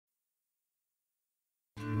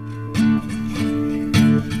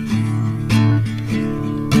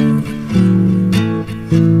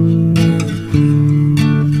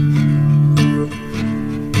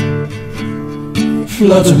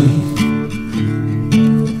Flatter me,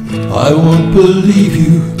 I won't believe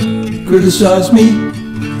you. Criticize me,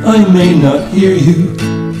 I may not hear you.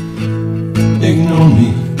 Ignore me,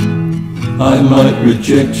 I might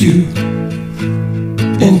reject you.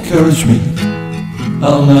 Encourage me,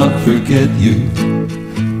 I'll not forget you.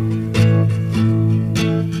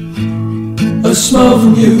 A smile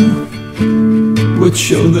from you would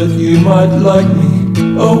show that you might like me.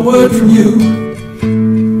 A word from you,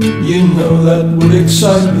 you know that would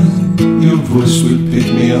excite me. Your voice would pick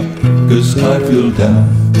me up, 'cause I feel down.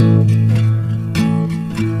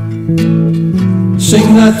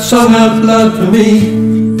 Sing that song out loud for me,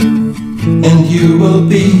 and you will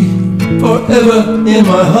be forever in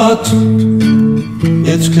my heart.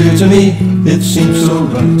 It's clear to me, it seems so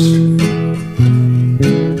right.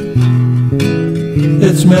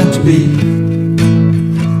 It's meant to be.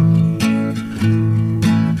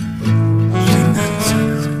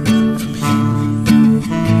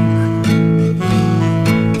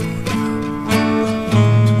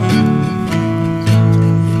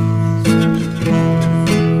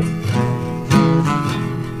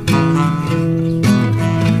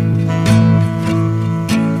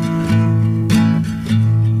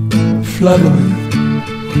 Flatter me,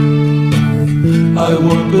 I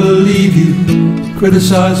won't believe you.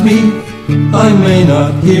 Criticize me, I may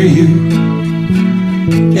not hear you.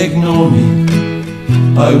 Ignore me,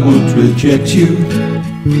 I won't reject you.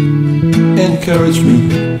 Encourage me,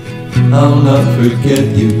 I'll not forget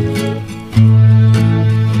you.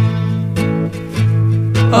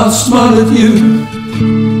 I'll smile at you,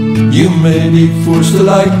 you may be forced to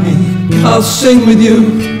like me. I'll sing with you,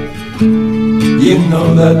 you know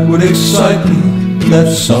that would excite me. That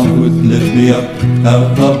song would lift me up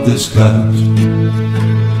out of this cloud.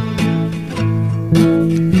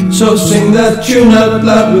 So sing that tune out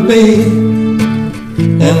loud with me,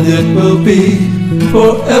 and it will be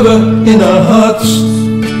forever in our hearts.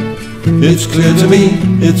 It's clear to me,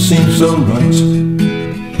 it seems so right.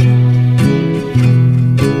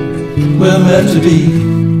 We're meant to be.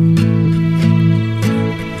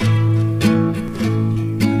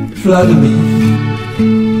 Flatter me,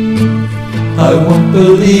 I won't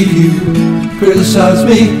believe you. Criticize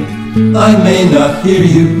me, I may not hear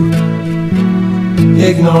you.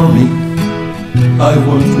 Ignore me, I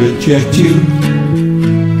won't reject you.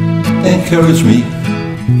 Encourage me,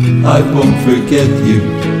 I won't forget you.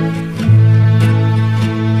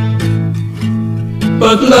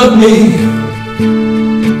 But love me,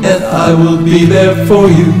 and I will be there for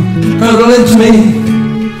you. Cuddle into me,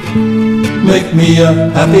 make me a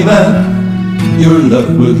happy man. Your love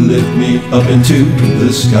would lift me up into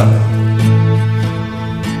the sky.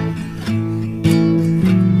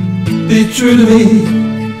 Be true to me,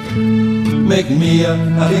 make me a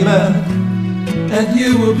happy man, and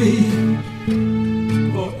you will be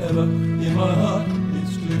forever in my heart.